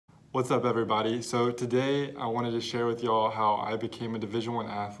What's up, everybody? So today I wanted to share with y'all how I became a Division I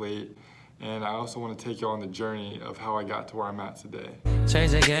athlete, and I also want to take y'all on the journey of how I got to where I'm at today.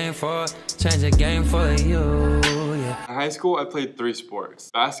 Change the game for you, yeah. In high school, I played 3 sports: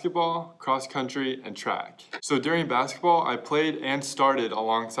 basketball, cross country, and track. So during basketball, I played and started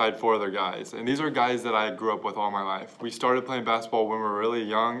alongside 4 other guys, and these are guys that I grew up with all my life. We started playing basketball when we were really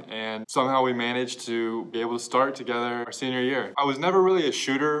young, and somehow we managed to be able to start together our senior year. I was never really a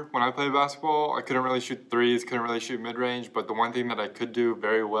shooter when I played basketball. I couldn't really shoot threes, couldn't really shoot mid-range, but the one thing that I could do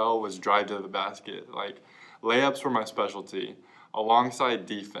very well was drive to the basket. Like, layups were my specialty. Alongside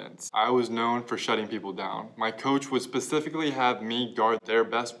defense, I was known for shutting people down. My coach would specifically have me guard their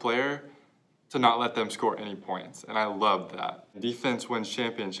best player to not let them score any points, and I loved that. Defense wins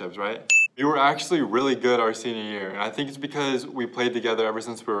championships, right? We were actually really good our senior year, and I think it's because we played together ever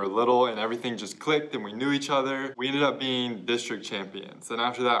since we were little and everything just clicked and we knew each other. We ended up being district champions. Then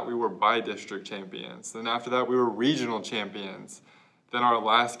after that, we were by-district champions. Then after that, we were regional champions. Then our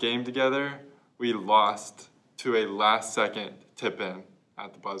last game together, we lost to a last-second tip-in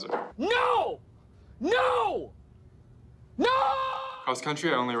at the buzzer. No! No! No! Cross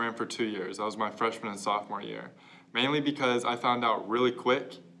country, I only ran for 2 years. That was my freshman and sophomore year. Mainly because I found out really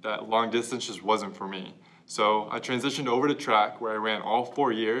quick that long distance just wasn't for me. So I transitioned over to track, where I ran all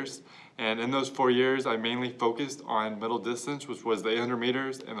 4 years. And in those 4 years, I mainly focused on middle distance, which was the 800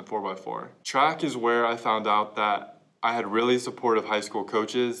 meters and the 4x4. Track is where I found out that I had really supportive high school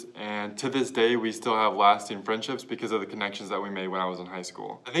coaches, and to this day we still have lasting friendships because of the connections that we made when I was in high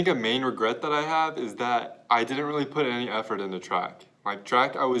school. I think a main regret that I have is that I didn't really put any effort into track. Like,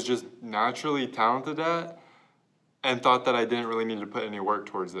 track I was just naturally talented at and thought that I didn't really need to put any work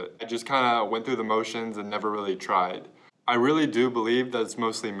towards it. I just kind of went through the motions and never really tried. I really do believe that it's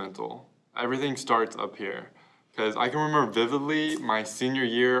mostly mental. Everything starts up here. Because I can remember vividly my senior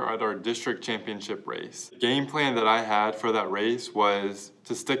year at our district championship race. The game plan that I had for that race was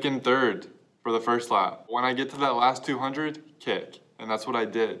to stick in third for the first lap. When I get to that last 200, kick. And that's what I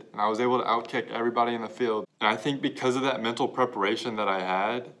did. And I was able to outkick everybody in the field. And I think because of that mental preparation that I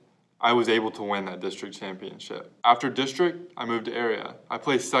had, I was able to win that district championship. After district, I moved to area. I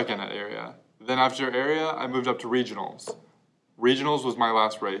placed second at area. Then after area, I moved up to regionals. Regionals was my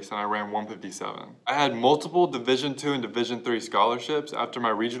last race, and I ran 157. I had multiple Division II and Division III scholarships after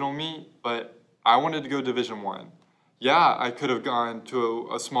my regional meet, but I wanted to go Division I. Yeah, I could have gone to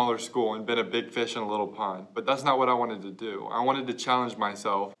a smaller school and been a big fish in a little pond, but that's not what I wanted to do. I wanted to challenge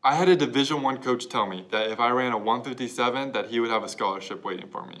myself. I had a Division I coach tell me that if I ran a 157, that he would have a scholarship waiting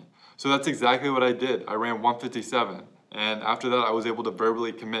for me. So that's exactly what I did. I ran 157, and after that, I was able to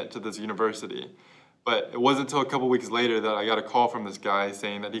verbally commit to this university. But it wasn't until a couple weeks later that I got a call from this guy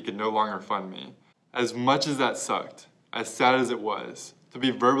saying that he could no longer fund me. As much as that sucked, as sad as it was, to be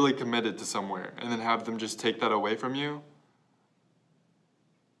verbally committed to somewhere and then have them just take that away from you,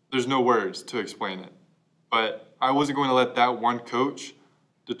 there's no words to explain it. But I wasn't going to let that one coach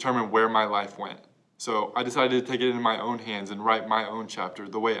determine where my life went. So I decided to take it into my own hands and write my own chapter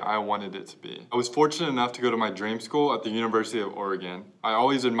the way I wanted it to be. I was fortunate enough to go to my dream school at the University of Oregon. I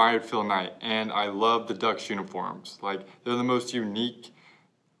always admired Phil Knight, and I love the Ducks uniforms. Like, they're the most unique,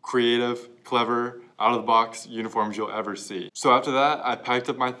 creative, clever, out-of-the-box uniforms you'll ever see. So after that, I packed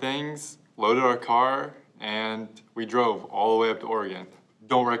up my things, loaded our car, and we drove all the way up to Oregon.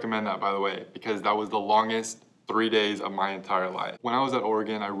 Don't recommend that, by the way, because that was the longest 3 days of my entire life. When I was at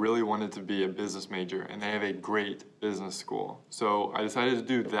Oregon, I really wanted to be a business major, and they have a great business school. So I decided to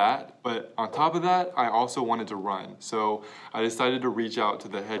do that, but on top of that, I also wanted to run. So I decided to reach out to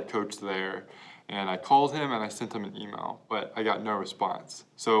the head coach there, and I called him and I sent him an email, but I got no response.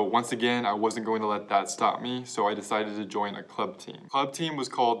 So once again, I wasn't going to let that stop me, so I decided to join a club team. Club team was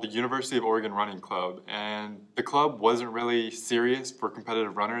called the University of Oregon Running Club, and the club wasn't really serious for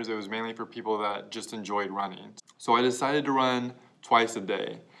competitive runners. It was mainly for people that just enjoyed running. So I decided to run twice a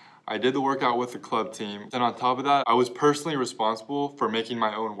day. I did the workout with the club team. Then on top of that, I was personally responsible for making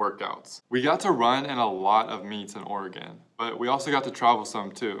my own workouts. We got to run in a lot of meets in Oregon, but we also got to travel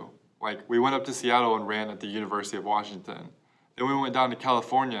some too. Like, we went up to Seattle and ran at the University of Washington. Then we went down to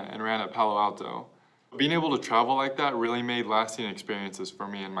California and ran at Palo Alto. Being able to travel like that really made lasting experiences for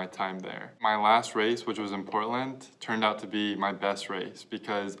me in my time there. My last race, which was in Portland, turned out to be my best race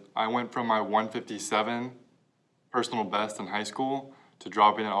because I went from my 157 personal best in high school to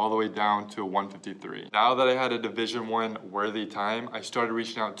dropping it all the way down to a 153. Now that I had a Division I worthy time, I started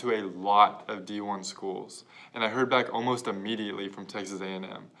reaching out to a lot of D1 schools, and I heard back almost immediately from Texas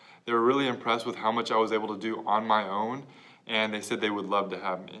A&M. They were really impressed with how much I was able to do on my own, and they said they would love to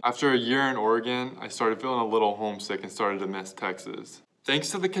have me. After a year in Oregon, I started feeling a little homesick and started to miss Texas.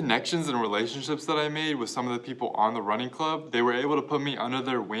 Thanks to the connections and relationships that I made with some of the people on the running club, they were able to put me under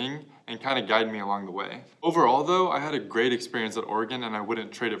their wing and kind of guide me along the way. Overall though, I had a great experience at Oregon and I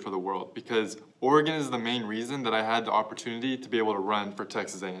wouldn't trade it for the world because Oregon is the main reason that I had the opportunity to be able to run for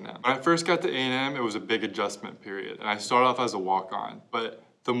Texas A&M. When I first got to A&M, it was a big adjustment period and I started off as a walk-on, but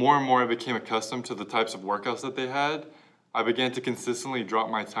the more and more I became accustomed to the types of workouts that they had, I began to consistently drop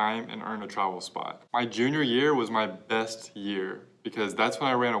my time and earn a travel spot. My junior year was my best year because that's when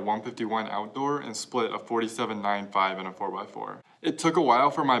I ran a 151 outdoor and split a 47.95 in a 4x4. It took a while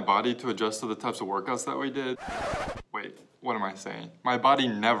for my body to adjust to the types of workouts that we did. Wait, what am I saying? My body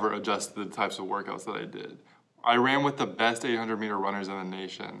never adjusted to the types of workouts that I did. I ran with the best 800-meter runners in the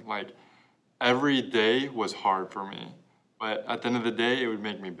nation. Like, every day was hard for me, but at the end of the day, it would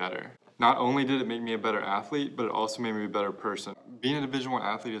make me better. Not only did it make me a better athlete, but it also made me a better person. Being a Division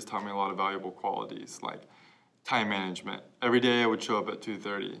I athlete has taught me a lot of valuable qualities, like time management. Every day I would show up at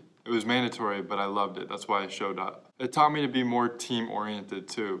 2:30. It was mandatory, but I loved it. That's why I showed up. It taught me to be more team-oriented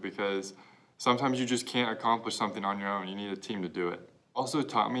too, because sometimes you just can't accomplish something on your own. You need a team to do it. Also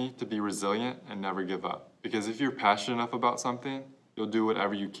taught me to be resilient and never give up, because if you're passionate enough about something, you'll do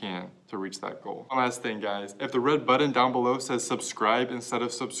whatever you can to reach that goal. One last thing, guys. If the red button down below says subscribe instead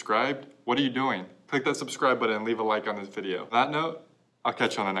of subscribed, what are you doing? Click that subscribe button and leave a like on this video. On that note, I'll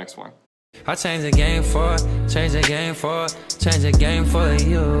catch you on the next one. I change the game for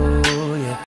you.